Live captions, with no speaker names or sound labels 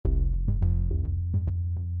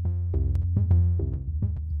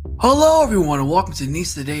Hello, everyone, and welcome to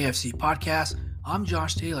NISA Today FC Podcast. I'm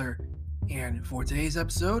Josh Taylor, and for today's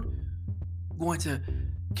episode, I'm going to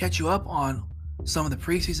catch you up on some of the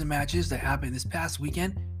preseason matches that happened this past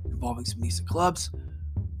weekend involving some NISA clubs.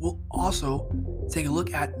 We'll also take a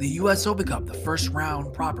look at the US Open Cup, the first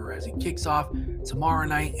round proper, as it kicks off tomorrow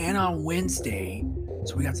night and on Wednesday.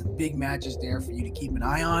 So we got some big matches there for you to keep an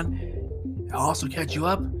eye on. I'll also catch you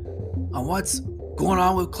up on what's going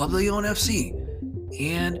on with Club Lyon FC.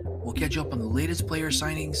 And we'll catch you up on the latest player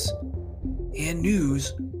signings and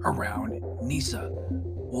news around NISA.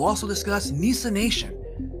 We'll also discuss NISA Nation,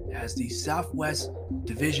 as the Southwest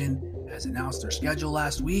Division has announced their schedule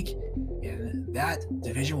last week, and that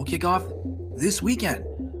division will kick off this weekend.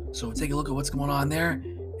 So we'll take a look at what's going on there.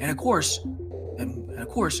 And of course,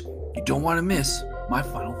 you don't want to miss my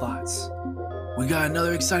final thoughts. We got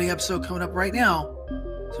another exciting episode coming up right now.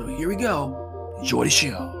 So here we go. Enjoy the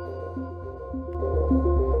show.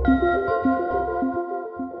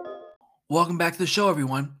 Welcome back to the show,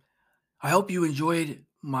 everyone. I hope you enjoyed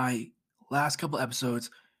my last couple episodes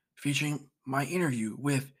featuring my interview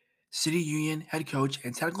with City Union head coach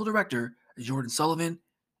and technical director Jordan Sullivan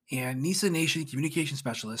and NISA Nation communication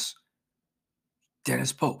specialist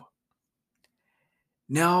Dennis Pope.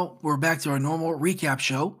 Now we're back to our normal recap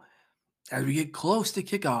show as we get close to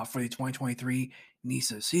kickoff for the 2023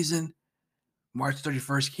 NISA season. March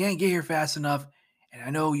 31st can't get here fast enough, and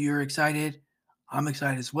I know you're excited. I'm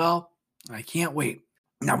excited as well. I can't wait.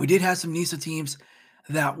 Now, we did have some NISA teams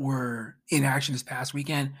that were in action this past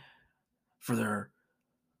weekend for their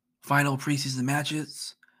final preseason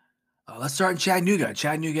matches. Let's start in Chattanooga.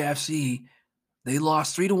 Chattanooga FC, they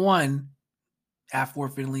lost 3-1 at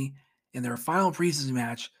Fort Finley in their final preseason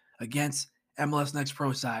match against MLS Next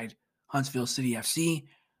Pro side, Huntsville City FC.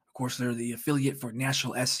 Of course, they're the affiliate for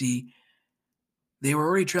Nashville SC. They were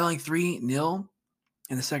already trailing 3-0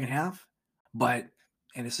 in the second half, but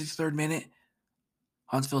in the 63rd minute,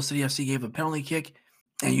 Huntsville City FC gave a penalty kick,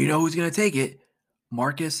 and you know who's going to take it?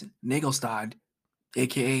 Marcus Nagelstad,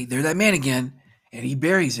 a.k.a. They're That Man Again, and he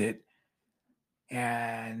buries it.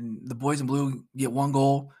 And the boys in blue get one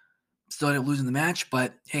goal, still ended up losing the match.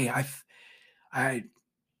 But, hey, I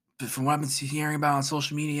from what I've been hearing about on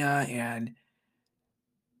social media and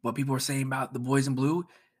what people are saying about the boys in blue,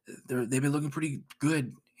 they've been looking pretty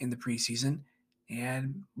good in the preseason.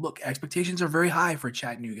 And look, expectations are very high for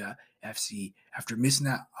Chattanooga FC after missing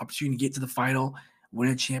that opportunity to get to the final, win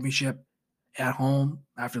a championship at home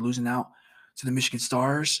after losing out to the Michigan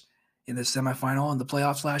Stars in the semifinal and the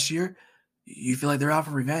playoffs last year. You feel like they're out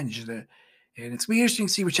for revenge. And it's going to be interesting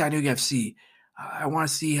to see with Chattanooga FC. I want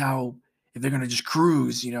to see if they're going to just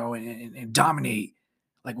cruise, and dominate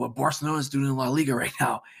like what Barcelona is doing in La Liga right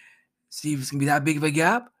now. See if it's going to be that big of a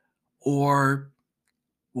gap, or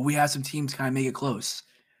will we have some teams kind of make it close?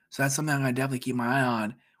 So that's something I'm going to definitely keep my eye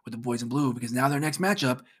on with the boys in blue, because now their next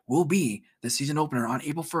matchup will be the season opener on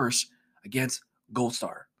April 1st against Gold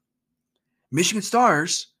Star. Michigan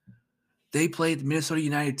Stars, they played Minnesota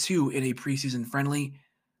United 2 in a preseason friendly.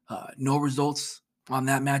 No results on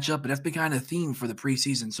that matchup, but that's been kind of a theme for the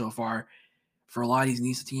preseason so far for a lot of these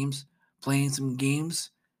NISA teams, playing some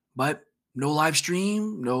games, but no live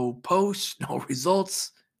stream, no posts, no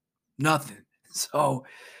results, nothing. So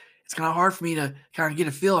it's kind of hard for me to kind of get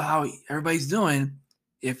a feel of how everybody's doing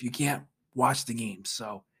if you can't watch the games.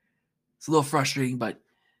 So it's a little frustrating, but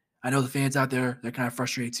I know the fans out there, they're kind of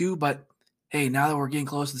frustrated too. But hey, now that we're getting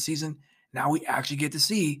close to the season, now we actually get to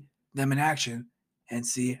see them in action and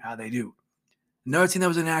see how they do. Another team that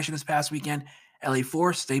was in action this past weekend, LA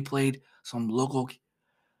Force, they played some local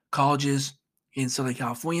colleges in Southern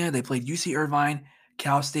California. They played UC Irvine,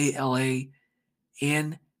 Cal State LA,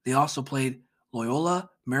 and they also played Loyola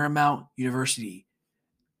Marymount University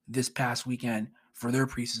this past weekend for their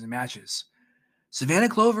preseason matches. Savannah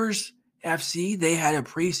Clovers FC, they had a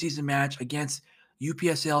preseason match against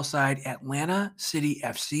UPSL side Atlanta City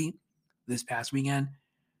FC this past weekend.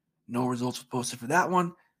 No results were posted for that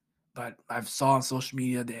one, but I saw on social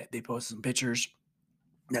media that they posted some pictures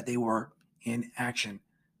that they were in action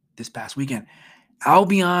this past weekend.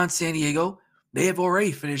 Albion San Diego, they have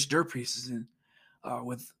already finished their preseason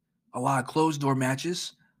with a lot of closed-door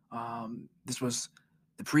matches. This was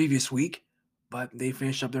the previous week, but they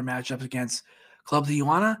finished up their matchups against Club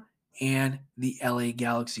Tijuana and the LA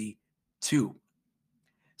Galaxy 2.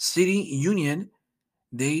 City Union,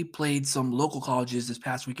 they played some local colleges this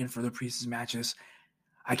past weekend for their preseason matches.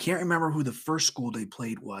 I can't remember who the first school they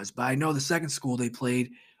played was, but I know the second school they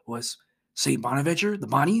played was St. Bonaventure, the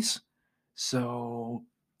Bonnies. So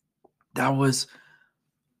that was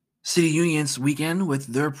City Union's weekend with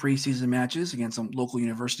their preseason matches against some local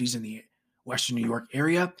universities in the Western New York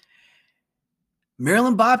area.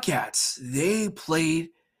 Maryland Bobcats, they played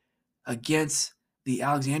against the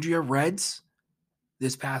Alexandria Reds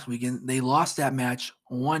this past weekend. They lost that match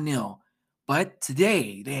 1-0. But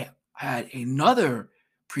today they had another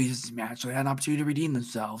preseason match, so they had an opportunity to redeem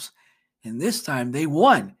themselves. And this time they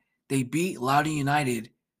won. They beat Loudoun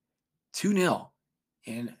United 2-0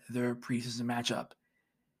 in their preseason matchup.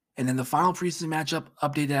 And then the final preseason matchup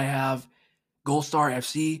update that I have, Gold Star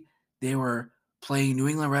FC, they were playing New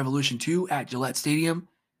England Revolution 2 at Gillette Stadium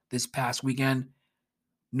this past weekend.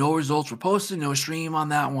 No results were posted, no stream on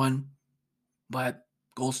that one, but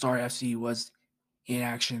Gold Star FC was in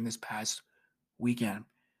action this past weekend.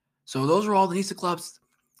 So those are all the NISA clubs,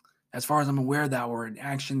 as far as I'm aware, that were in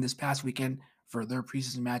action this past weekend for their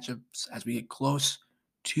preseason matchups as we get close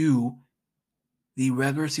to the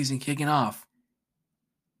regular season kicking off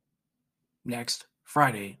next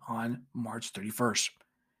Friday on March 31st.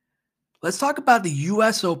 Let's talk about the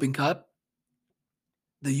U.S. Open Cup.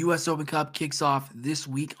 The U.S. Open Cup kicks off this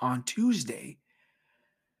week on Tuesday.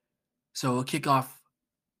 So it'll kick off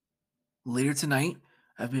later tonight.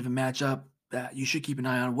 We have a matchup that you should keep an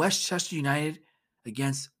eye on. Rochester United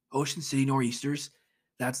against Ocean City Nor'easters.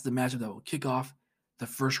 That's the matchup that will kick off the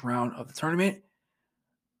first round of the tournament.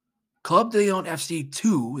 Club de Lyon FC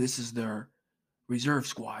 2, this is their reserve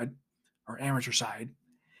squad, or amateur side.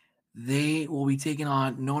 They will be taking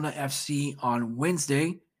on Nona FC on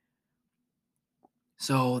Wednesday.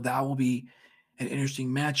 So that will be an interesting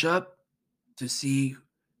matchup to see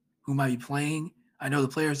who might be playing. I know the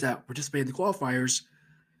players that participate in the qualifiers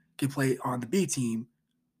can play on the B team,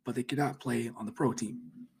 but they cannot play on the pro team.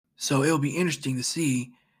 So it'll be interesting to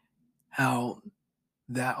see how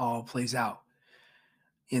that all plays out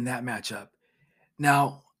in that matchup.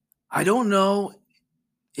 Now, I don't know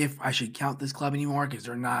if I should count this club anymore because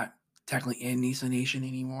they're not technically in NISA Nation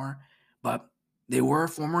anymore, but they were a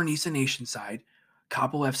former NISA Nation side,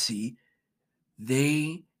 Capo FC.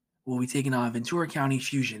 They will be taking on Ventura County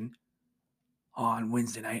Fusion on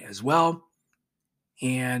Wednesday night as well.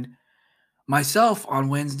 And myself on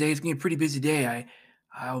Wednesday, it's going to be a pretty busy day.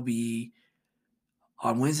 I'll be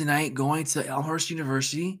on Wednesday night going to Elmhurst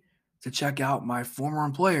University to check out my former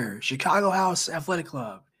employer, Chicago House Athletic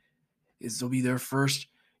Club. This will be their first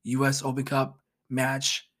U.S. Open Cup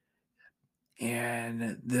match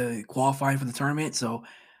and the qualifying for the tournament. So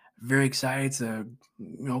very excited to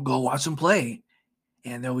go watch them play.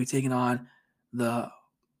 And they'll be taking on the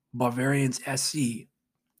Bavarians SC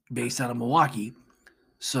based out of Milwaukee.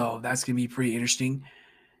 So that's going to be a pretty interesting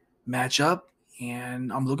matchup,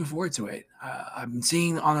 and I'm looking forward to it. I've been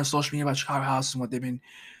seeing on their social media about Chicago House and what they've been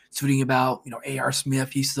tweeting about. A.R.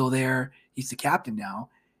 Smith, he's still there. He's the captain now.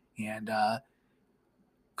 And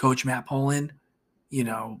Coach Matt Poland,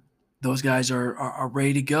 those guys are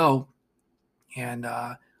ready to go. And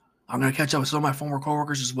I'm going to catch up with some of my former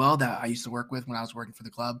coworkers as well that I used to work with when I was working for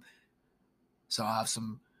the club. So I'll have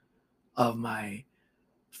some of my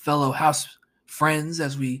fellow house friends,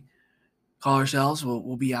 as we call ourselves,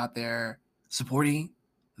 will be out there supporting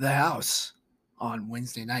the house on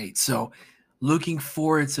Wednesday night. So looking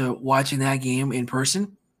forward to watching that game in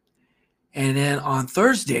person. And then on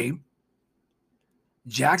Thursday,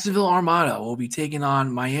 Jacksonville Armada will be taking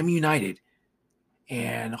on Miami United,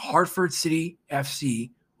 and Hartford City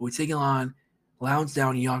FC will be taking on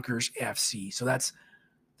Lansdowne Yonkers FC. So that's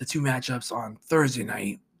the two matchups on Thursday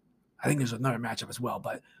night. I think there's another matchup as well,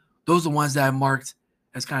 but those are the ones that I marked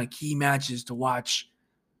as kind of key matches to watch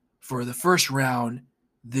for the first round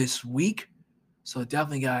this week. So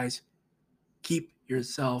definitely, guys, keep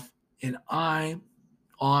yourself an eye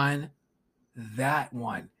on that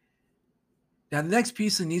one. Now, the next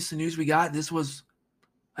piece of NISA news we got, this was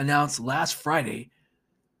announced last Friday.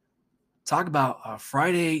 Talk about a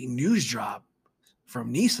Friday news drop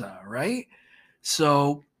from NISA, right?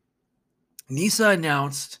 So NISA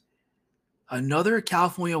announced another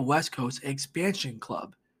California West Coast expansion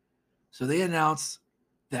club. So they announced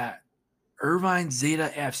that Irvine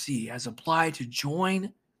Zeta FC has applied to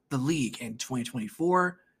join the league in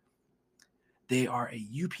 2024. They are a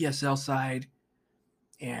UPSL side,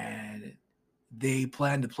 and they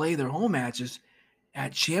plan to play their home matches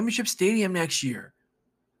at Championship Stadium next year.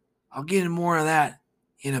 I'll get into more of that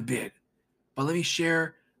in a bit, but let me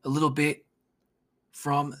share a little bit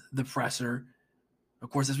from the presser. Of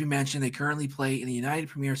course, as we mentioned, they currently play in the United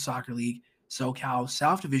Premier Soccer League, SoCal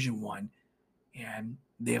South Division 1, and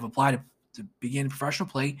they have applied to begin professional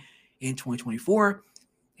play in 2024.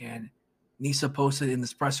 And NISA posted in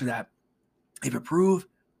this presser that if approved,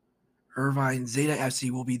 Irvine Zeta FC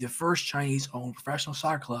will be the first Chinese-owned professional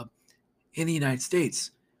soccer club in the United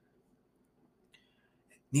States.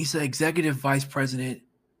 NISA Executive Vice President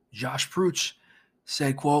Josh Pruch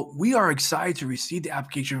said, quote, "We are excited to receive the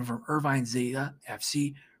application from Irvine Zeta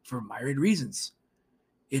FC for myriad reasons.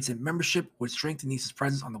 Its membership would strengthen NISA's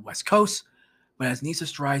presence on the West Coast, but as NISA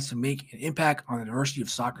strives to make an impact on the diversity of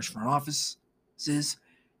soccer's front offices,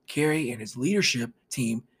 Kerry and his leadership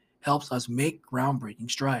team helps us make groundbreaking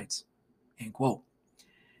strides." End quote.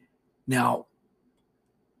 Now,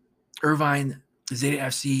 Irvine Zeta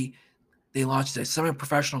FC, they launched a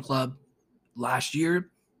semi-professional club last year,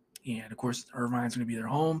 and of course, Irvine's going to be their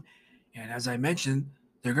home. And as I mentioned,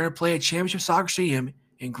 they're going to play at Championship Soccer Stadium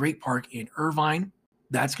in Great Park in Irvine.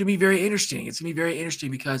 That's going to be very interesting. It's going to be very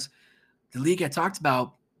interesting because the league had talked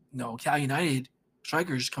about, Cal United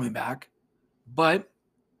strikers coming back, but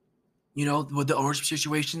with the ownership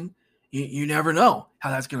situation, you never know how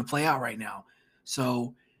that's going to play out right now.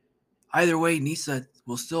 So either way, NISA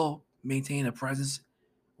will still maintain a presence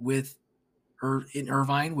in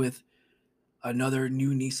Irvine with another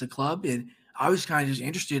new NISA club. And I was kind of just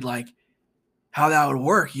interested, like, how that would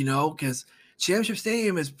work, because Championship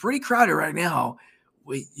Stadium is pretty crowded right now.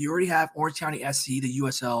 You already have Orange County SC, the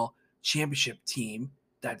USL Championship team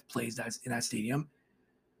that plays in that stadium.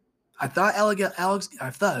 I thought LA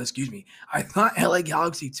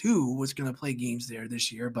Galaxy 2 was going to play games there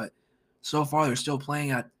this year, but so far they're still playing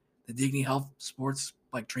at the Dignity Health Sports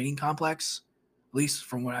training complex, at least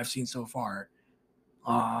from what I've seen so far.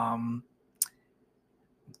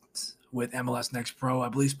 With MLS Next Pro, I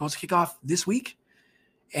believe, supposed to kick off this week.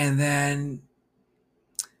 And then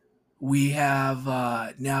we have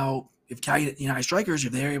now, if Cal United Strikers,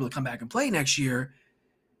 if they're able to come back and play next year,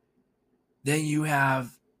 then you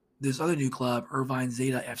have this other new club, Irvine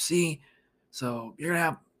Zeta FC. So you're going to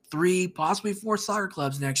have 3, possibly 4 soccer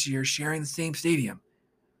clubs next year sharing the same stadium.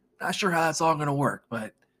 Not sure how that's all going to work,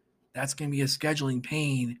 but that's going to be a scheduling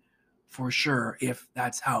pain for sure if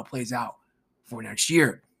that's how it plays out for next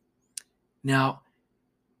year. Now,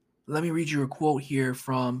 let me read you a quote here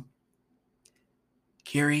from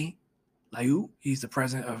Kerry Lyon. He's the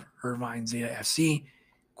president of Irvine Zeta FC.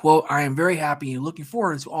 Quote, "I am very happy and looking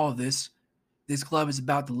forward to all of this. This club is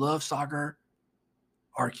about the love of soccer,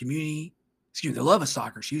 our community,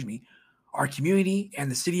 our community and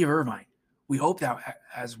the city of Irvine. We hope that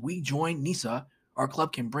as we join NISA, our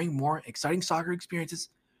club can bring more exciting soccer experiences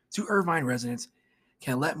to Irvine residents,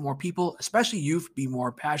 can let more people, especially youth, be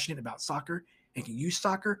more passionate about soccer, and can use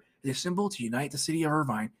soccer as a symbol to unite the city of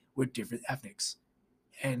Irvine with different ethnics."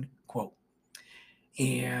 End quote.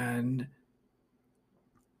 And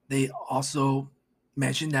they also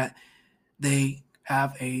mentioned that they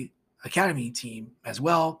have a academy team as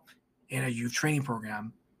well and a youth training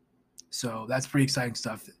program. So that's pretty exciting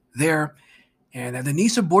stuff there. And that the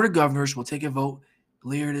NISA Board of Governors will take a vote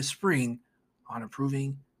later this spring on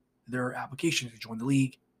approving their application to join the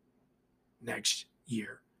league next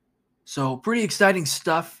year. So pretty exciting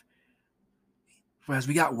stuff as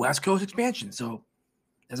we got West Coast expansion. So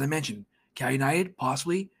as I mentioned, Cal United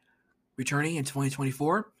possibly returning in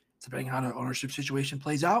 2024, depending on how the ownership situation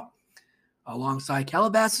plays out, alongside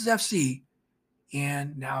Calabasas FC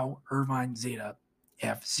and now Irvine Zeta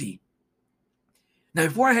FC. Now,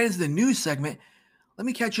 before I head into the news segment, let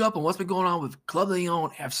me catch you up on what's been going on with Club Lyon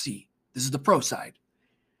FC. This is the pro side.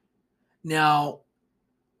 Now,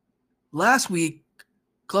 last week,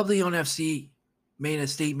 Club Lyon FC made a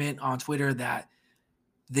statement on Twitter that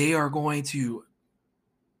they are going to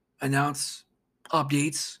announce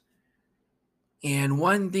updates. And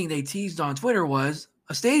one thing they teased on Twitter was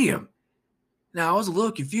a stadium. Now, I was a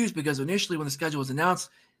little confused because initially when the schedule was announced,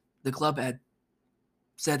 the club had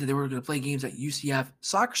said that they were going to play games at UCF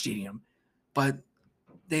Soccer Stadium, but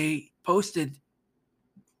they posted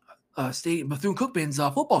Bethune-Cookman's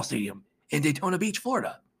football stadium in Daytona Beach,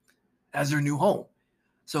 Florida, as their new home.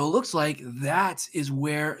 So it looks like that is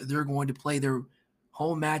where they're going to play their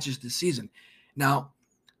home matches this season. Now,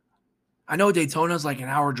 I know Daytona is like an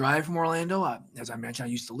hour drive from Orlando. As I mentioned,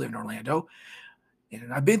 I used to live in Orlando,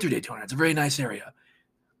 and I've been through Daytona. It's a very nice area.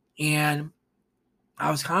 And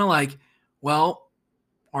I was kind of like, well,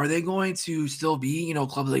 are they going to still be,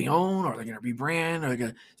 Club Lyon? Or are they going to rebrand? Are they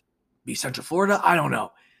going to be Central Florida? I don't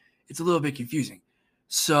know. It's a little bit confusing.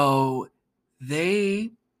 So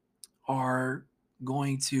they are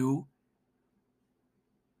going to,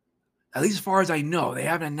 at least as far as I know, they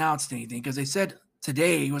haven't announced anything because they said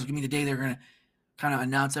today was going to be the day they're going to kind of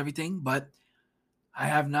announce everything, but I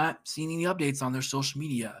have not seen any updates on their social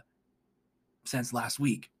media since last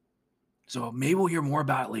week. So maybe we'll hear more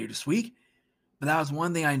about it later this week, but that was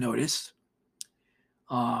one thing I noticed.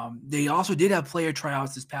 They also did have player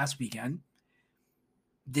tryouts this past weekend.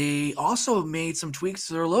 They also made some tweaks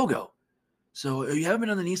to their logo. So if you haven't been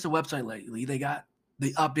on the NISA website lately, they got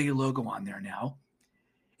the updated logo on there now.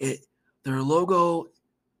 Their logo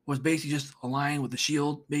was basically just a lion with the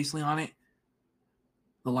shield basically on it.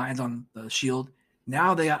 The lion's on the shield.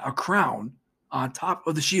 Now they got a crown on top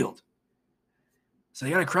of the shield. So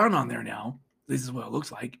they got a crown on there now. This is what it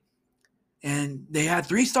looks like. And they had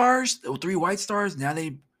 3 stars, 3 white stars. Now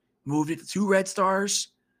they moved it to 2 red stars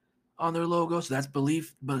on their logo. So that's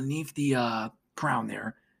beneath the crown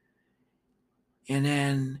there. And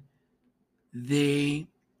then they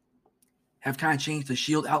have kind of changed the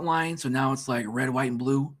shield outline. So now it's like red, white, and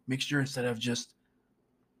blue mixture instead of just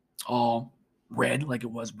all red like it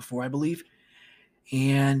was before, I believe.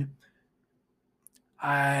 And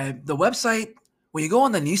the website, when you go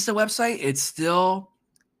on the NISA website, it still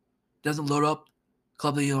doesn't load up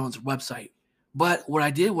Club de Lyon's website. But what I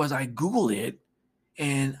did was I Googled it,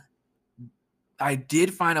 and I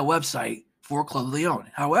did find a website for Club de Lyon.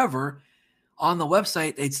 However, on the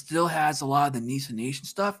website, it still has a lot of the NISA Nation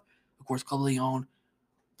stuff. Of course, Club de Lyon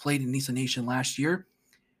played in NISA Nation last year.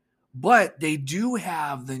 But they do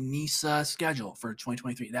have the NISA schedule for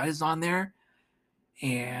 2023. That is on there.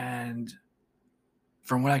 And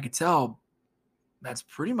from what I could tell, that's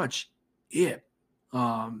pretty much it.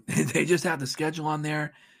 They just have the schedule on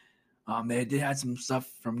there. They did have some stuff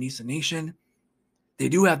from NISA Nation. They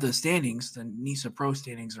do have the standings, the NISA Pro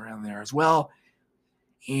standings around there as well.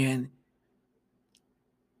 And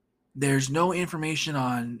there's no information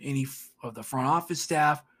on any of the front office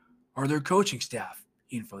staff or their coaching staff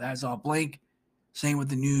info. That is all blank. Same with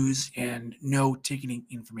the news, and no ticketing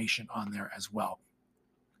information on there as well.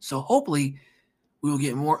 So hopefully we will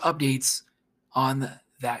get more updates on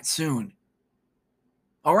that soon.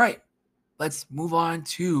 All right, let's move on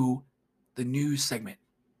to the news segment.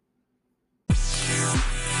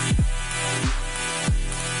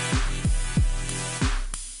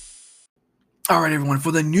 All right, everyone,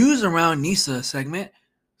 for the news around NISA segment,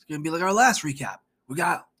 it's going to be like our last recap. We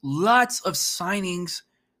got lots of signings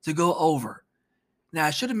to go over. Now,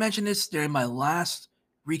 I should have mentioned this during my last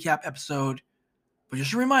recap episode, but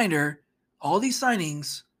just a reminder, all these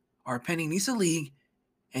signings are pending NISA League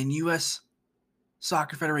and U.S.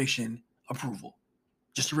 Soccer Federation approval.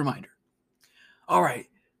 Just a reminder. All right.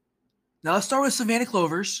 Now, let's start with Savannah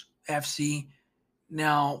Clovers FC.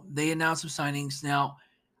 Now, they announced some signings. Now,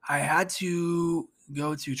 I had to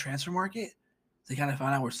go to Transfer Market to kind of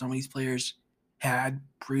find out where some of these players had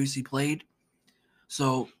previously played.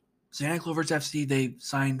 So, Savannah Clovers FC, they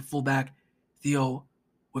signed fullback Theo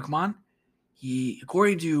Wickman.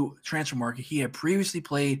 According to Transfer Market, he had previously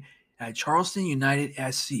played at Charleston United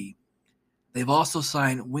SC. They've also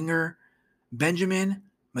signed winger Benjamin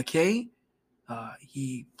McKay.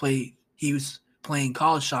 He was playing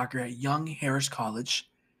college soccer at Young Harris College.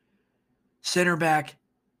 Center back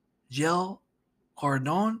Gel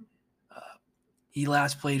Cardone. He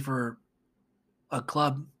last played for a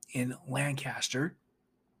club in Lancaster.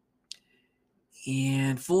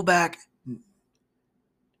 And fullback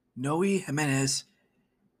Noe Jimenez,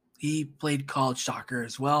 he played college soccer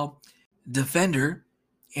as well. Defender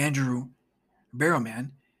Andrew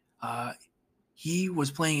Barrowman, he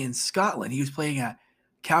was playing in Scotland. He was playing at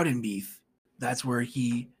Cowdenbeath. That's where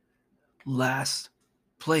he last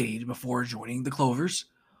played before joining the Clovers.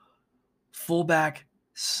 Fullback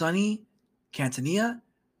Sonny Cantania,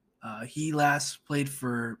 he last played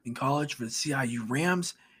in college for the CIU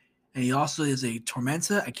Rams, and he also is a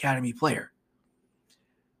Tormenta Academy player,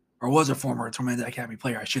 or was a former Tormenta Academy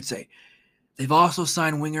player, I should say. They've also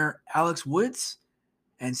signed winger Alex Woods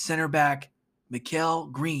and center back Mikael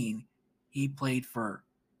Green. He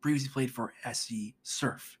previously played for SC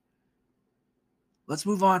Surf. Let's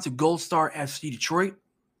move on to Gold Star FC Detroit.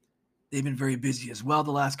 They've been very busy as well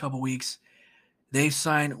the last couple weeks. They've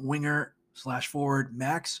signed winger/forward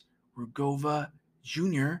Max Rugova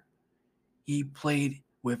Jr. He played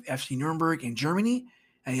with FC Nuremberg in Germany,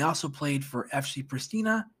 and he also played for FC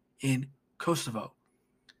Pristina in Kosovo.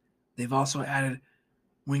 They've also added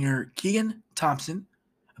winger Keegan Thompson,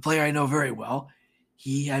 a player I know very well.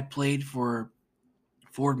 He had played for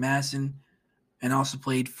Ford Madison and also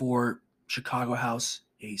played for Chicago House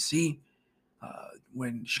AC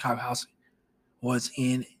when Chicago House was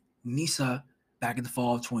in NISA back in the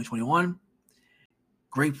fall of 2021.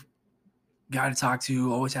 Great guy to talk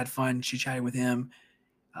to. Always had fun chit-chatting with him.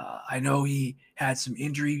 I know he had some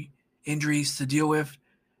injuries to deal with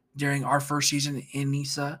during our first season in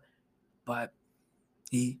NISA, but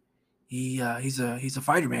he's a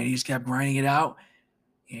fighter, man. He just kept grinding it out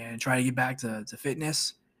and trying to get back to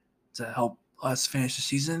fitness to help us finish the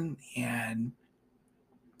season. And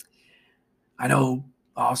I know,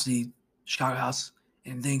 obviously, Chicago House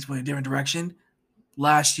and things went a different direction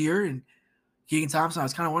last year. And Keegan Thompson, I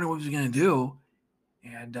was kind of wondering what he was going to do.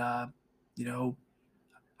 And, I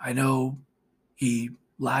know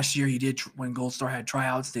last year he did, when Gold Star had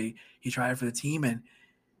tryouts, he tried for the team and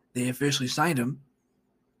they officially signed him.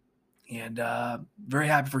 And very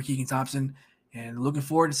happy for Keegan Thompson and looking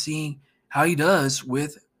forward to seeing how he does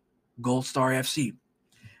with Gold Star FC.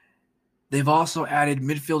 They've also added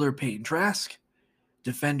midfielder Peyton Trask,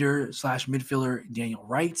 defender/midfielder Daniel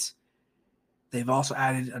Wright. They've also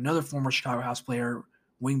added another former Chicago House player,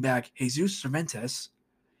 wingback Jesus Cervantes.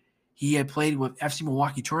 He had played with FC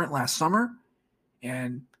Milwaukee Torrent last summer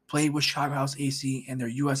and played with Chicago House AC in their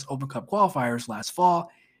U.S. Open Cup qualifiers last fall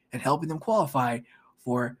and helping them qualify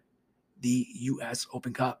for the U.S.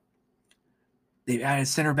 Open Cup. They've added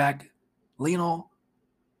center back Lionel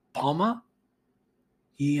Palma.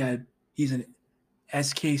 He's an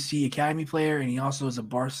SKC Academy player, and he also is a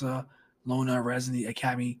Barcelona resident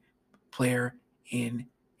Academy player in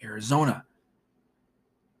Arizona.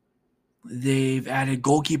 They've added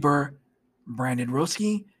goalkeeper Brandon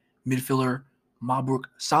Roski, midfielder Mabruk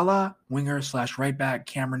Salah, winger/right back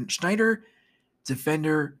Cameron Schneider,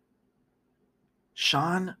 defender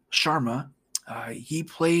Sean Sharma. He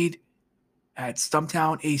played at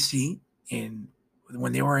Stumptown AC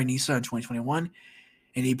when they were in NISA in 2021,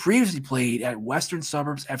 and he previously played at Western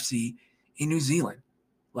Suburbs FC in New Zealand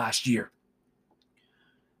last year.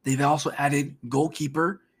 They've also added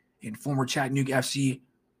goalkeeper and former Chattanooga FC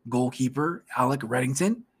goalkeeper Alec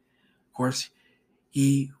Reddington. Of course,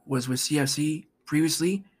 he was with CFC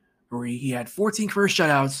previously, where he had 14 career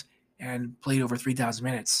shutouts and played over 3,000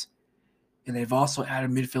 minutes. And they've also added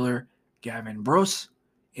midfielder Gavin Bros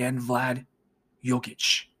and Vlad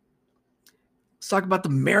Jokic. Let's talk about the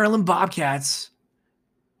Maryland Bobcats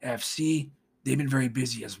FC. They've been very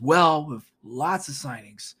busy as well with lots of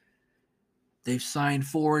signings. They've signed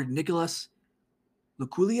forward Nicholas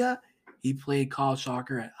Luculia. He played college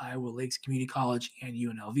soccer at Iowa Lakes Community College and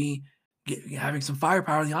UNLV, having some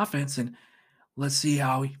firepower in the offense, and let's see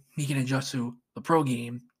how he can adjust to the pro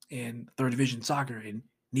game in third division soccer in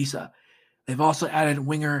NISA. They've also added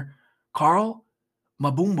winger Carl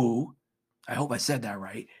Mabumbu. I hope I said that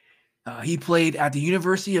right. He played at the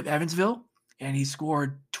University of Evansville, and he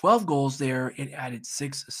scored 12 goals there and added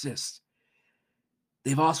 6 assists.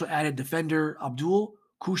 They've also added defender Abdul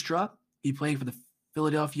Kustra. He played for the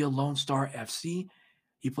Philadelphia Lone Star FC.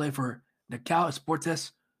 He played for Nacal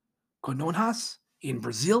Esportes Cononhas in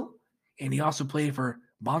Brazil, and he also played for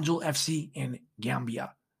Banjul FC in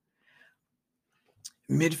Gambia.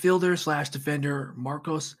 Midfielder/defender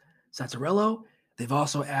Marcos Satarello. They've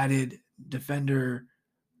also added defender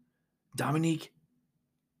Dominique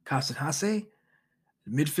Casanhase,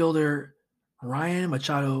 midfielder Ryan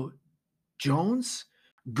Machado Jones,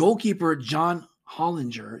 goalkeeper John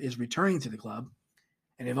Hollinger is returning to the club,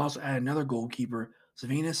 and they've also added another goalkeeper,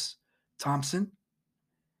 Savinus Thompson,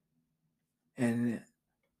 and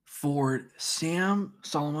forward Sam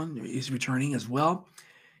Solomon is returning as well.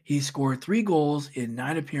 He scored 3 goals in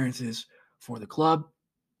 9 appearances for the club.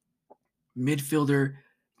 Midfielder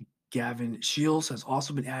Gavin Shields has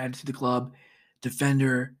also been added to the club.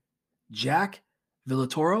 Defender Jack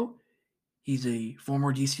Villatoro. He's a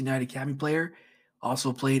former DC United Academy player,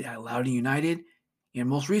 also played at Loudoun United, and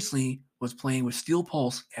most recently was playing with Steel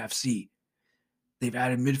Pulse FC. They've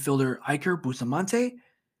added midfielder Iker Bustamante.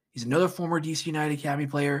 He's another former DC United Academy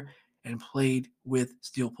player and played with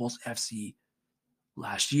Steel Pulse FC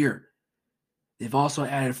last year. They've also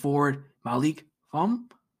added forward Malik Fum,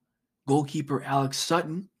 goalkeeper Alex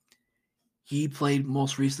Sutton. He played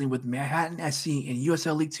most recently with Manhattan SC in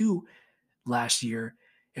USL League 2 last year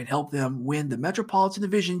and helped them win the Metropolitan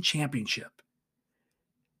Division Championship.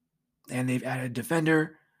 And they've added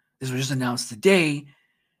defender, this was just announced today,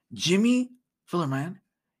 Jimmy Fillerman.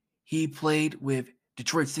 He played with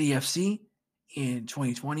Detroit City FC in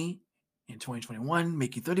 2020 and 2021,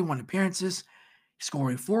 making 31 appearances,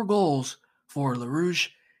 scoring 4 goals for Le Rouge.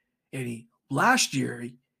 And last year,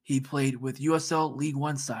 he played with USL League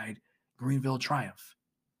 1 side, Greenville Triumph.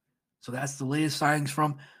 So that's the latest signings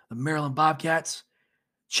from the Maryland Bobcats.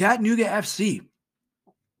 Chattanooga FC.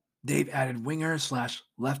 They've added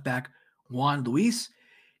winger/left back Juan Luis.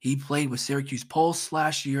 He played with Syracuse Pulse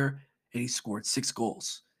last year, and he scored 6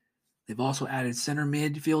 goals. They've also added center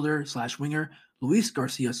midfielder/winger Luis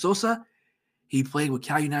Garcia Sosa. He played with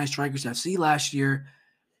Cal United Strikers FC last year,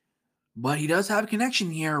 but he does have a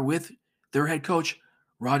connection here with their head coach,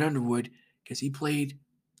 Rod Underwood, because he played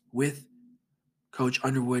with Coach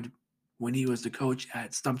Underwood when he was the coach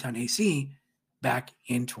at Stumptown AC back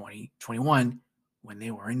in 2021 when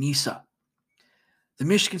they were in NISA. The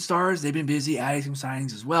Michigan Stars, they've been busy adding some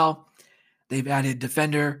signings as well. They've added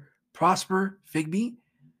defender Prosper Figby.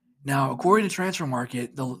 Now, according to Transfer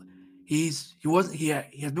Market, he has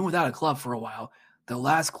been without a club for a while. The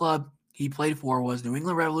last club he played for was New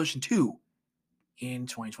England Revolution 2 in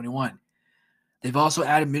 2021. They've also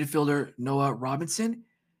added midfielder Noah Robinson.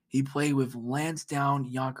 He played with Lansdowne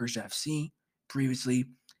Yonkers FC previously.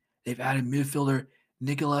 They've added midfielder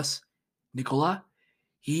Nicola.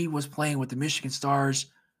 He was playing with the Michigan Stars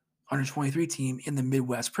under 23 team in the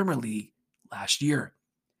Midwest Premier League last year.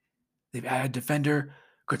 They've added defender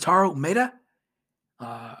Kotaro Maeda.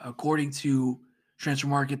 According to Transfer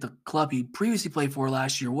Market, the club he previously played for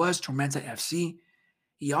last year was Tormenta FC.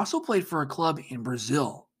 He also played for a club in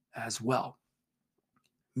Brazil as well.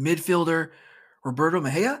 Midfielder Roberto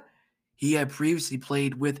Mejia, he had previously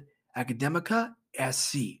played with Academica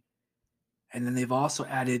SC. And then they've also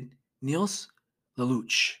added Niels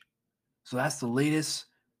Lelouch. So that's the latest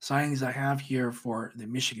signings I have here for the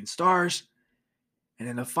Michigan Stars. And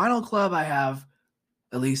then the final club I have,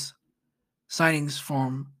 at least signings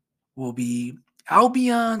from, will be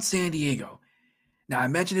Albion San Diego. Now, I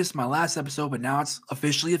mentioned this in my last episode, but now it's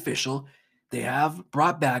officially official. They have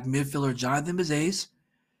brought back midfielder Jonathan Bazais.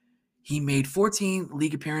 He made 14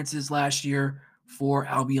 league appearances last year for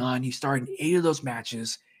Albion. He started in 8 of those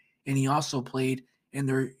matches, and he also played in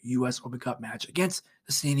their U.S. Open Cup match against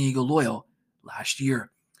the San Diego Loyal last year.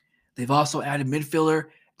 They've also added midfielder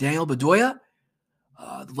Daniel Bedoya.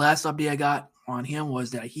 The last update I got on him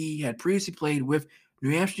was that he had previously played with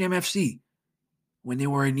New Amsterdam FC when they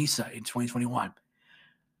were in NISA in 2021.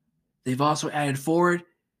 They've also added forward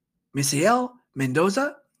Misael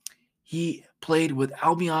Mendoza. He played with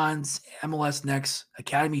Albion's MLS Next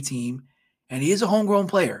Academy team, and he is a homegrown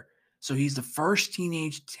player. So he's the first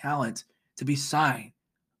teenage talent to be signed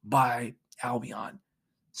by Albion.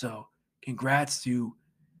 So congrats to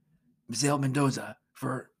Misael Mendoza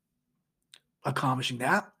for accomplishing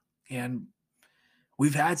that. And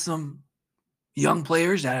we've had some young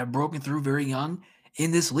players that have broken through very young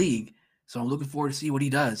in this league. So I'm looking forward to see what he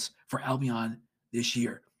does for Albion this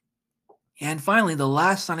year. And finally, the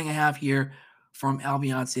last signing I have here from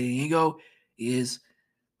Albion San Diego is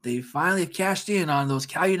they finally have cashed in on those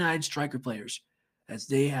Cal United striker players, as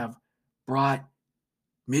they have brought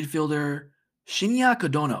midfielder Shinya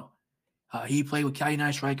Kodono. He played with Cal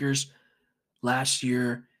United strikers last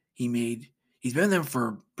year. He's been with them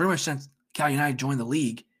for pretty much since Cal United joined the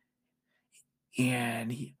league.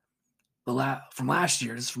 And from last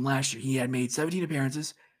year, he had made 17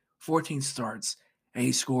 appearances, 14 starts, and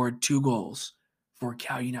he scored 2 goals for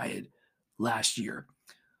Cal United last year.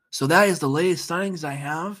 So that is the latest signings I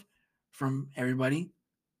have from everybody.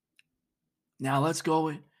 Now let's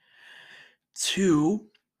go to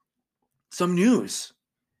some news.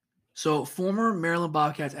 So former Maryland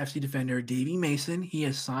Bobcats FC defender Davey Mason, he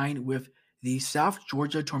has signed with the South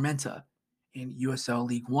Georgia Tormenta in USL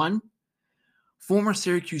League One. Former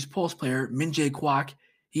Syracuse Pulse player Min-Jae Kwok,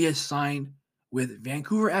 he has signed with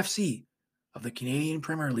Vancouver FC of the Canadian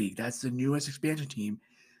Premier League. That's the newest expansion team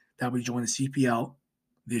that will join the CPL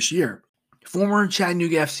this year. Former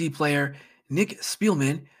Chattanooga FC player Nick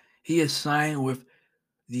Spielman, he has signed with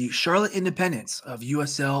the Charlotte Independence of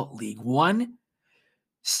USL League One.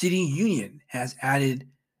 City Union has added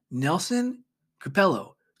Nelson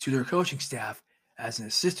Capello to their coaching staff as an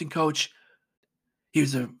assistant coach. He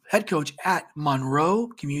was a head coach at Monroe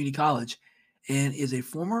Community College and is a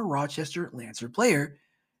former Rochester Lancer player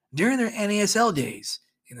during their NASL days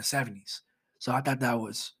in the 70s. So I thought that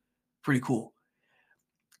was pretty cool.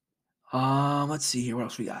 Let's see here. What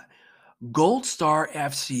else we got? Gold Star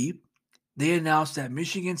FC. They announced that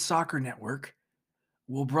Michigan Soccer Network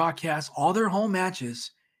will broadcast all their home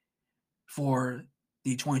matches for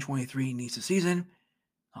the 2023 NISA season.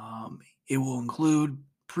 It will include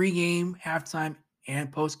pregame, halftime,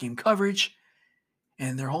 and postgame coverage.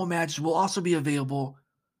 And their home matches will also be available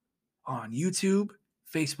on YouTube,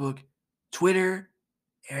 Facebook, Twitter,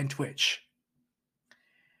 and Twitch.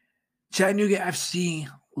 Chattanooga FC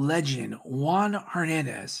legend Juan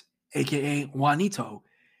Hernandez, a.k.a. Juanito,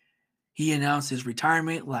 he announced his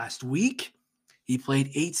retirement last week. He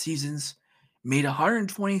played 8 seasons, made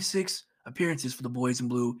 126 appearances for the Boys in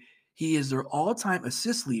Blue. He is their all-time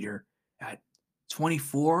assist leader at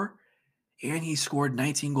 24, and he scored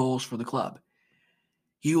 19 goals for the club.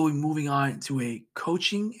 He will be moving on to a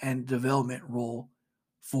coaching and development role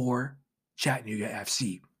for Chattanooga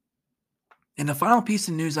FC. And the final piece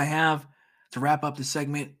of news I have to wrap up this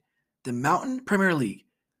segment, the Mountain Premier League,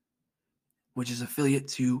 which is affiliate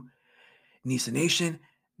to NISA Nation,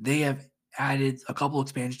 they have added a couple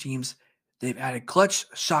expansion teams. They've added Clutch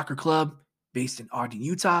Soccer Club based in Ogden,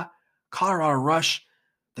 Utah, Colorado Rush,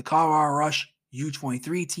 the Colorado Rush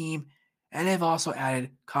U23 team, and they've also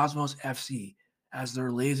added Cosmos FC as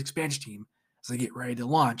their latest expansion team as they get ready to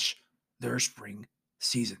launch their spring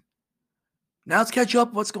season. Now let's catch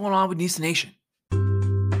up what's going on with NISA Nation.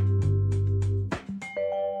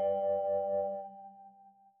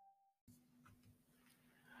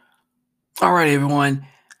 All right, everyone.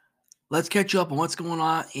 Let's catch up on what's going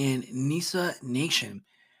on in NISA Nation.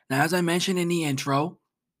 Now, as I mentioned in the intro,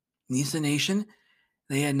 NISA Nation,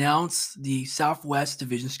 they announced the Southwest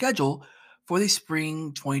Division schedule for the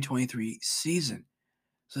spring 2023 season.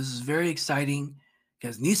 So this is very exciting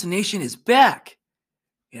because NISA Nation is back,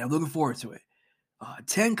 and I'm looking forward to it.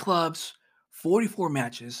 10 clubs, 44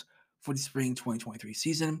 matches for the spring 2023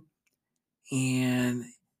 season, and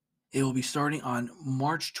it will be starting on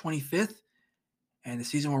March 25th, and the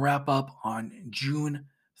season will wrap up on June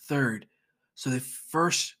 3rd. So the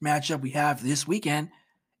first matchup we have this weekend,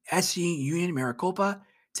 SC Union Maricopa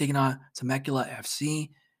taking on Temecula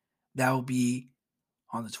FC. That will be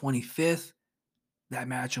on the 25th. That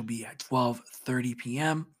match will be at 12:30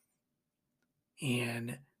 p.m.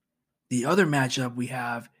 And the other matchup we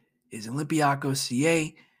have is Olympiacos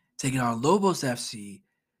CA taking on Lobos FC.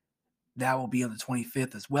 That will be on the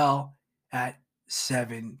 25th as well at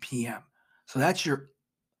 7 p.m. So that's your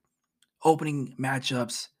opening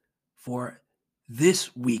matchups for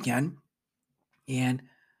this weekend. And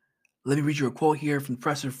let me read you a quote here from the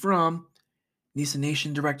presser from NISA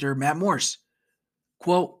Nation director Matt Morse.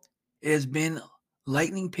 Quote, "It has been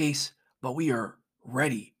lightning pace, but we are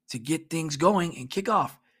ready to get things going and kick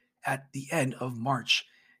off at the end of March.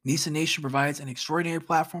 NISA Nation provides an extraordinary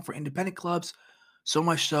platform for independent clubs, so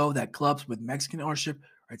much so that clubs with Mexican ownership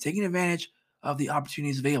are taking advantage of the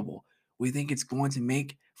opportunities available. We think it's going to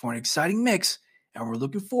make for an exciting mix, and we're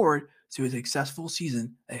looking forward to a successful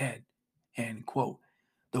season ahead." End quote.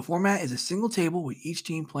 The format is a single table with each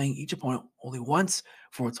team playing each opponent only once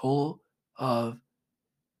for a total of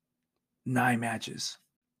 9 matches.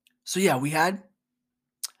 So yeah, we had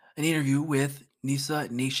an interview with NISA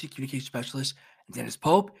Nation Communication Specialist Dennis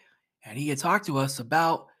Pope, and he had talked to us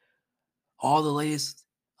about all the latest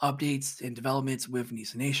updates and developments with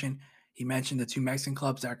NISA Nation. He mentioned the 2 Mexican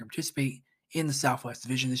clubs that are going to participate in the Southwest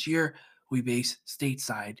Division this year. We base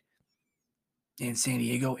stateside in San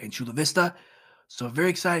Diego and Chula Vista. So very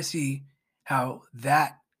excited to see how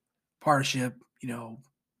that partnership,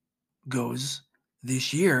 goes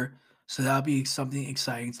this year. So that'll be something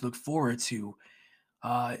exciting to look forward to.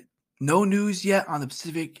 No news yet on the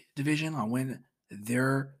Pacific Division on when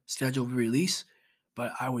their schedule will be released,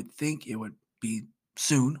 but I would think it would be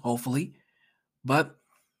soon, hopefully. But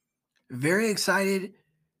very excited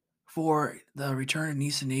for the return of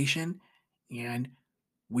NISA Nation, and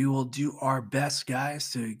we will do our best,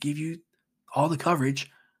 guys, to give you all the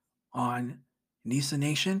coverage on NISA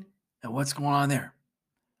Nation and what's going on there.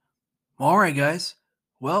 All right, guys.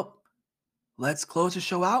 Well, let's close the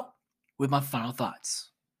show out with my final thoughts.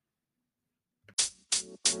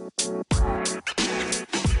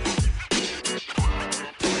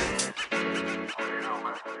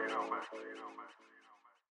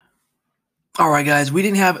 All right, guys, we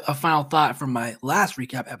didn't have a final thought from my last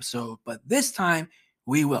recap episode, but this time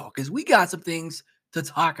we will, because we got some things to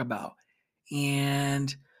talk about.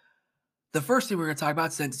 And the first thing we're going to talk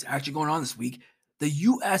about, since it's actually going on this week, the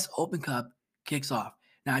U.S. Open Cup kicks off.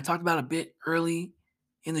 Now, I talked about it a bit early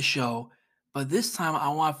in the show, but this time I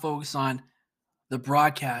want to focus on the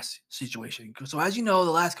broadcast situation. So as you know,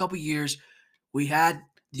 the last couple of years, we had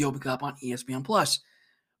the Open Cup on ESPN+.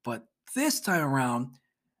 But this time around,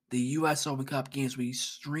 the U.S. Open Cup games, we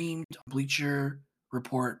streamed Bleacher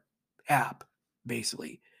Report app,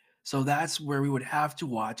 basically. So that's where we would have to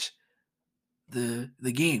watch the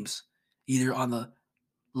games, either on the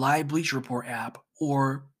live Bleacher Report app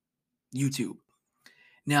or YouTube.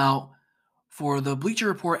 Now, for the Bleacher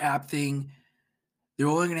Report app thing, they're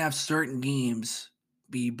only going to have certain games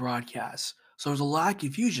be broadcast. So there's a lot of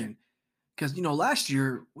confusion because, last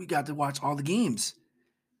year we got to watch all the games.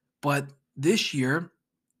 But this year,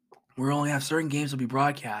 we're only have certain games will be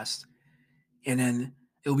broadcast, and then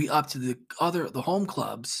it'll be up to the home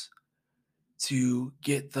clubs to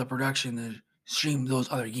get the production to stream those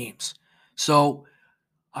other games. So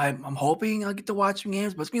I'm hoping I'll get to watch some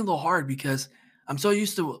games, but it's been a little hard because I'm so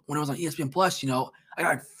used to when it was on ESPN Plus, I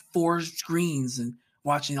got 4 screens and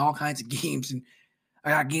watching all kinds of games, and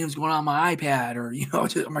I got games going on my iPad or,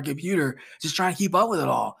 just on my computer, just trying to keep up with it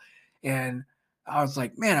all. And I was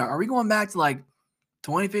like, man, are we going back to like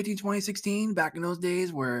 2015, 2016, back in those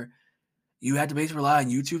days where you had to basically rely on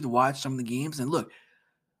YouTube to watch some of the games? And look,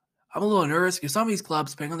 I'm a little nervous because some of these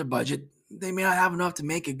clubs, depending on their budget, they may not have enough to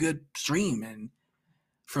make a good stream and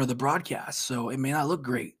for the broadcast, so it may not look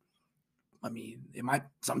great. I mean,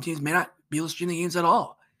 some teams may not be able to stream the games at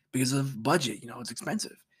all because of budget. It's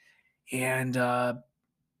expensive. And,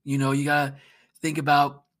 you got to think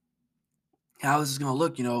about how this is going to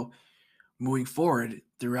look, moving forward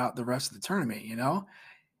throughout the rest of the tournament,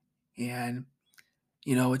 And,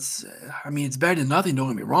 it's better than nothing, don't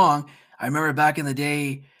get me wrong. I remember back in the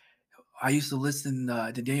day, I used to listen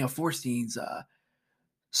to Daniel Forstein's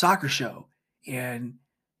soccer show, and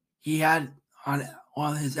he had on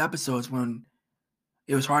one of his episodes when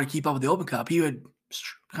it was hard to keep up with the Open Cup, he would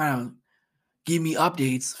kind of give me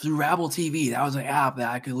updates through Rabble TV. That was an app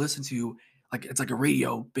that I could listen to. It's like a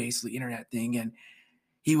radio, basically, internet thing. And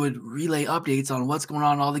he would relay updates on what's going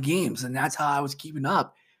on in all the games. And that's how I was keeping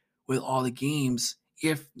up with all the games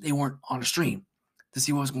if they weren't on a stream, to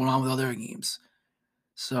see what was going on with other games.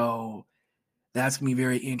 So that's going to be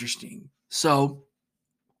very interesting. So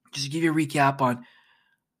just to give you a recap on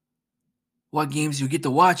what games you get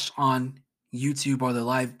to watch on YouTube or the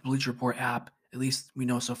live Bleacher Report app, at least we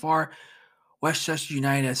know so far. Rochester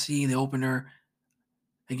United FC, the opener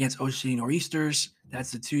against Ocean City Nor'easters.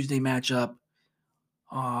 That's the Tuesday matchup.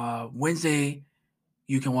 Wednesday,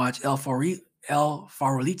 you can watch El Farolito,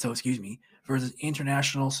 versus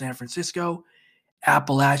International San Francisco.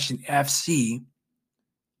 Appalachian FC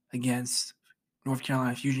against North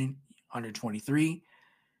Carolina Fusion under 23.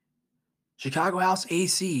 Chicago House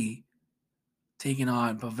AC taking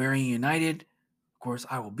on Bavarian United. Of course,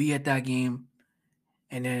 I will be at that game.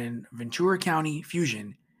 And then Ventura County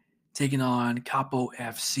Fusion taking on Capo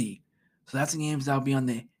FC. So that's the games that will be on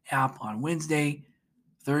the app on Wednesday.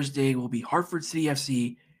 Thursday will be Hartford City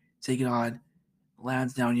FC taking on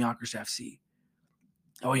Lansdowne Yonkers FC.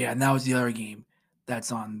 Oh, yeah, and that was the other game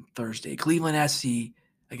that's on Thursday. Cleveland SC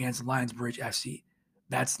against Lionsbridge FC.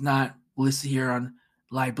 That's not listed here on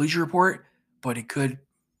Live Bleacher Report, but it could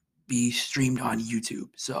be streamed on YouTube.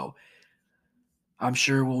 So I'm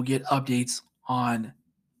sure we'll get updates on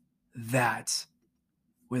that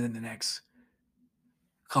within the next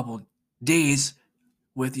couple days,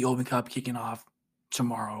 with the Open Cup kicking off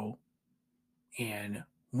tomorrow and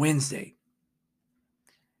Wednesday.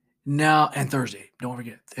 Now, and Thursday. Don't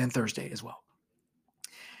forget, and Thursday as well.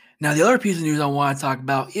 Now, the other piece of news I want to talk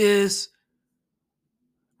about is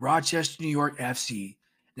Rochester, New York FC.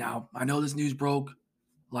 Now, I know this news broke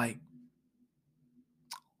like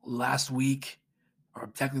last week,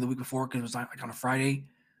 or technically the week before, because it was like on a Friday.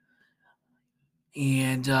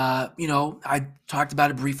 And, I talked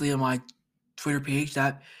about it briefly on my Twitter page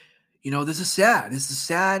that, this is sad. This is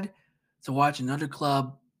sad to watch another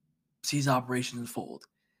club cease operations unfold.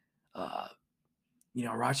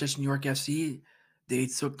 Rochester, New York FC, they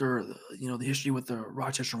took their, the history with the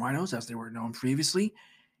Rochester Rhinos, as they were known previously,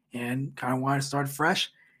 and kind of wanted to start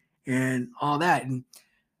fresh and all that. And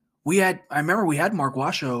I remember we had Mark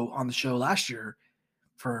Washoe on the show last year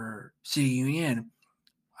for City Union.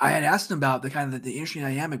 I had asked him about the interesting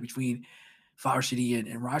dynamic between Flower City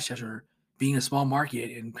and Rochester, being a small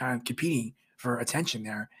market and kind of competing for attention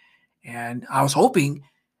there. And I was hoping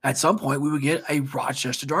at some point we would get a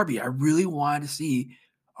Rochester derby. I really wanted to see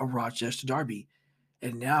a Rochester derby.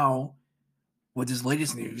 And now, with this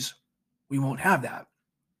latest news, we won't have that.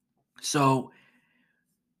 So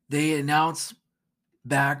they announced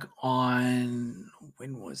back on,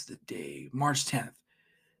 when was the day? March 10th,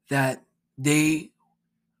 that they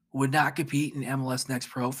would not compete in MLS Next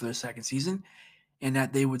Pro for their second season, and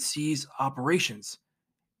that they would cease operations.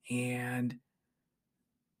 And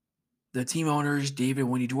the team owners, David and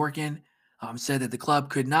Wendy Dworkin, said that the club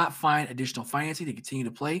could not find additional financing to continue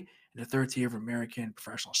to play in the third tier of American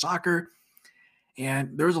professional soccer.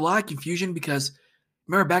 And there was a lot of confusion because,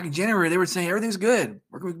 remember, back in January, they were saying everything's good,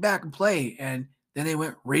 we're going to be back and play. And then they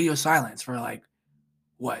went radio silence for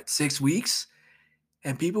 6 weeks?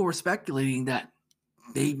 And people were speculating that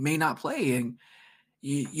they may not play. And,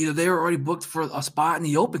 they were already booked for a spot in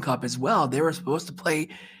the Open Cup as well. They were supposed to play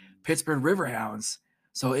Pittsburgh Riverhounds.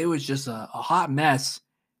 So it was just a hot mess.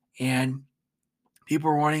 And people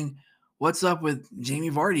were wondering what's up with Jamie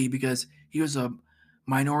Vardy, because he was a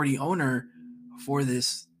minority owner for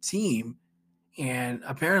this team. And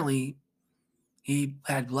apparently he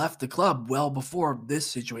had left the club well before this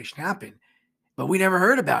situation happened. But we never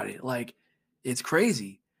heard about it. It's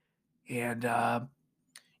crazy. And,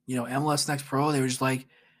 MLS Next Pro, they were just like,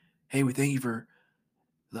 hey, we thank you for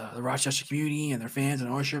the Rochester community and their fans and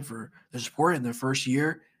ownership for their support in their first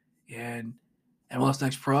year and MLS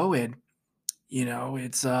Next Pro. And,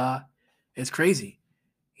 it's crazy.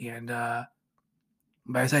 And, like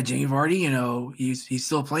I said, Jamie Vardy, he's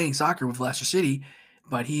still playing soccer with Leicester City,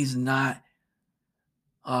 but he's not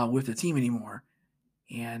with the team anymore.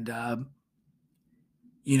 And,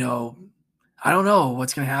 I don't know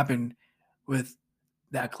what's going to happen with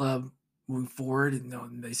that club moving forward.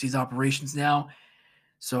 They cease operations now.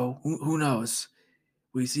 So who knows?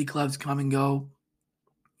 We see clubs come and go.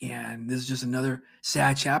 And this is just another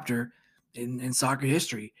sad chapter in soccer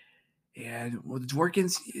history. And with the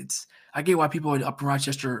Dworkins, I get why people up in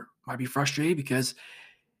Rochester might be frustrated because,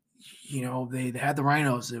 they had the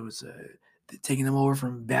Rhinos. It was taking them over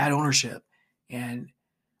from bad ownership. And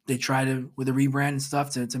they tried to, with the rebrand and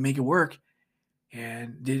stuff, to make it work.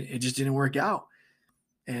 And it just didn't work out.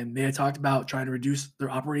 And they had talked about trying to reduce their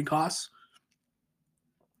operating costs.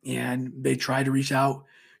 And they tried to reach out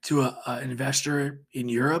to an investor in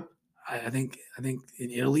Europe. I think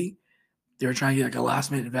in Italy. They were trying to get like a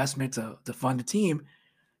last-minute investment to fund the team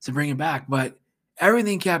to bring it back. But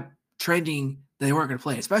everything kept trending that they weren't going to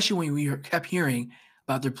play, especially when we kept hearing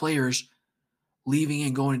about their players leaving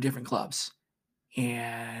and going to different clubs.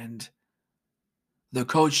 And the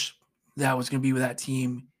coach that was going to be with that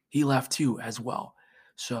team, he left too as well.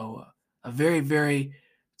 So a very, very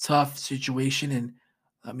tough situation. And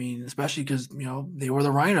I mean, especially because, they were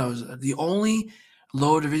the Rhinos, the only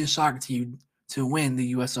low division soccer team to win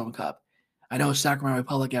the USOC Cup. I know Sacramento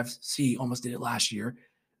Republic FC almost did it last year,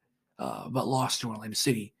 but lost to Orlando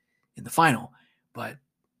City in the final. But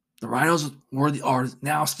the Rhinos are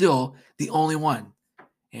now still the only one.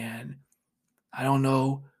 And I don't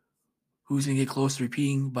know who's going to get close to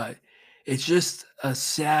repeating, but it's just a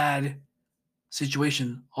sad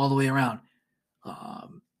situation all the way around.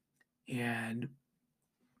 And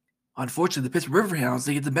unfortunately, the Pittsburgh Riverhounds,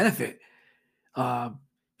 they get the benefit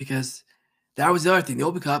because that was the other thing. The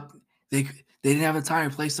Open Cup, they didn't have the time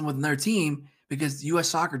to replace them with another team because U.S.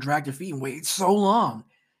 Soccer dragged their feet and waited so long.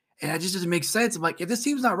 And that just doesn't make sense. I'm like, if this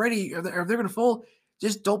team's not ready, or if they're going to fold,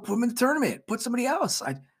 just don't put them in the tournament. Put somebody else.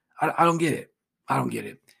 I don't get it. I don't get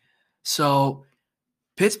it. So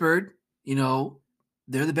Pittsburgh,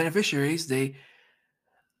 they're the beneficiaries.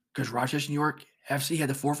 Because Rochester, New York FC had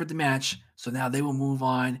to forfeit the match, so now they will move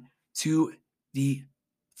on to the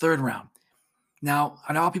third round. Now,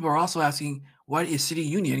 I know people are also asking, what is City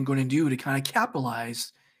Union going to do to kind of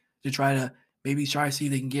capitalize to try to see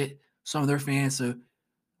if they can get some of their fans to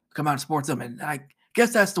come out and support them? And I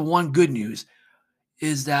guess that's the one good news,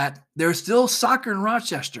 is that there's still soccer in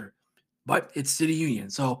Rochester, but it's City Union.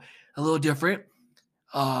 So a little different.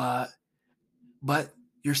 But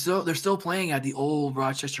they're still playing at the old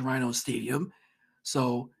Rochester Rhinos Stadium.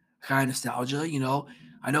 So kind of nostalgia,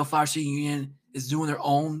 I know Flower City Union is doing their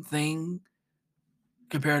own thing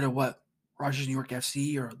compared to what Rochester New York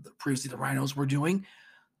FC or previously the Rhinos were doing.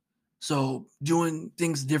 So doing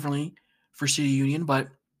things differently for City Union, but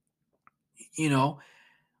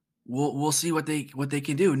we'll see what they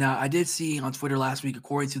can do. Now, I did see on Twitter last week,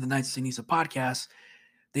 according to the NISA Podcast,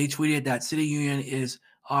 they tweeted that City Union is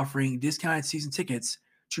offering discounted season tickets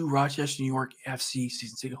to Rochester New York FC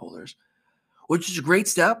season ticket holders, which is a great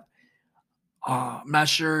step. I'm not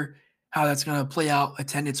sure how that's going to play out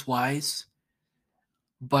attendance-wise,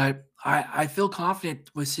 but I feel confident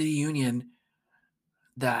with City Union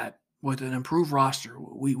that with an improved roster,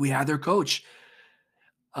 we had their coach,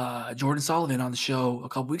 Jordan Sullivan, on the show a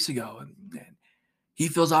couple weeks ago, and he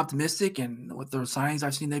feels optimistic. And with the signings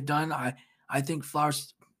I've seen they've done, I think I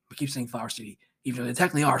keep saying Flower City, even though they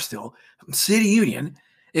technically are still, City Union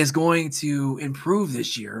is going to improve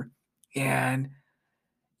this year. And,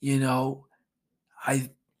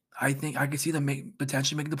 I think I could see them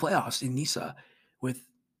potentially making the playoffs in NISA with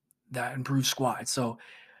that improved squad. So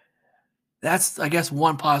that's, I guess,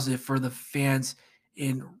 one positive for the fans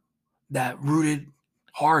in that rooted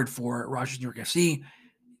hard for Rochester New York FC.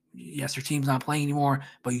 Yes, their team's not playing anymore,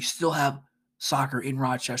 but you still have soccer in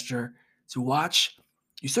Rochester to watch.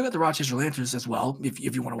 You still got the Rochester Lanterns as well, if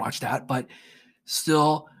you want to watch that, but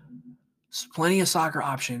still plenty of soccer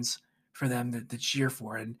options for them to cheer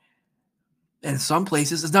for. And in some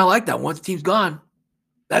places, it's not like that. Once the team's gone,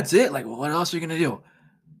 that's it. Like, what else are you going to do?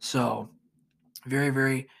 So very,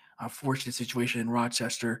 very unfortunate situation in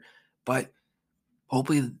Rochester, but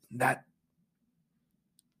hopefully that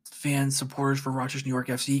fans, supporters for Rochester New York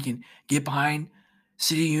FC can get behind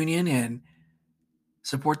City Union and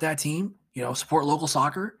support that team, support local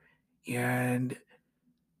soccer, and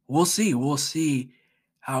we'll see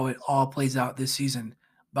how it all plays out this season.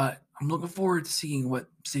 But I'm looking forward to seeing what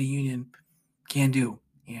City Union can do.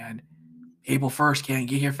 And April 1st can't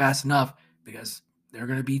get here fast enough because they're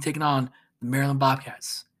going to be taking on the Maryland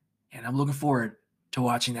Bobcats. And I'm looking forward to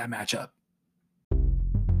watching that matchup.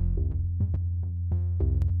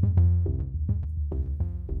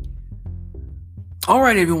 All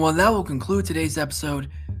right, everyone, that will conclude today's episode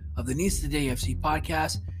of the NISA Today FC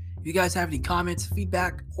Podcast. If you guys have any comments,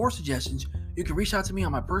 feedback, or suggestions, you can reach out to me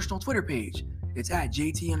on my personal Twitter page. It's at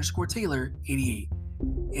JT_Taylor88.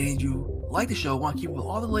 And if you like the show, want to keep up with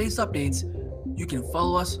all the latest updates, you can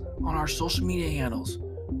follow us on our social media handles.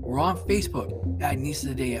 We're on Facebook at NISA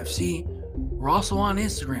Today FC. We're also on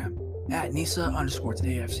Instagram at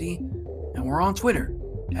NISA_Today FC. And we're on Twitter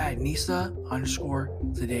at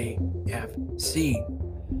NISA_Today FC.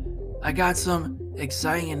 I got some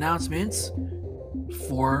exciting announcements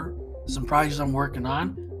for some projects I'm working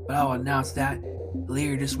on, but I'll announce that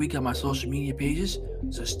later this week on my social media pages,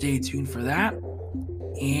 so stay tuned for that.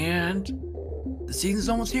 And the season's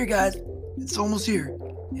almost here, guys. It's almost here,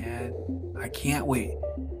 and I can't wait.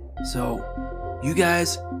 So you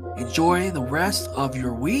guys enjoy the rest of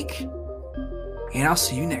your week, and I'll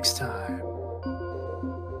see you next time.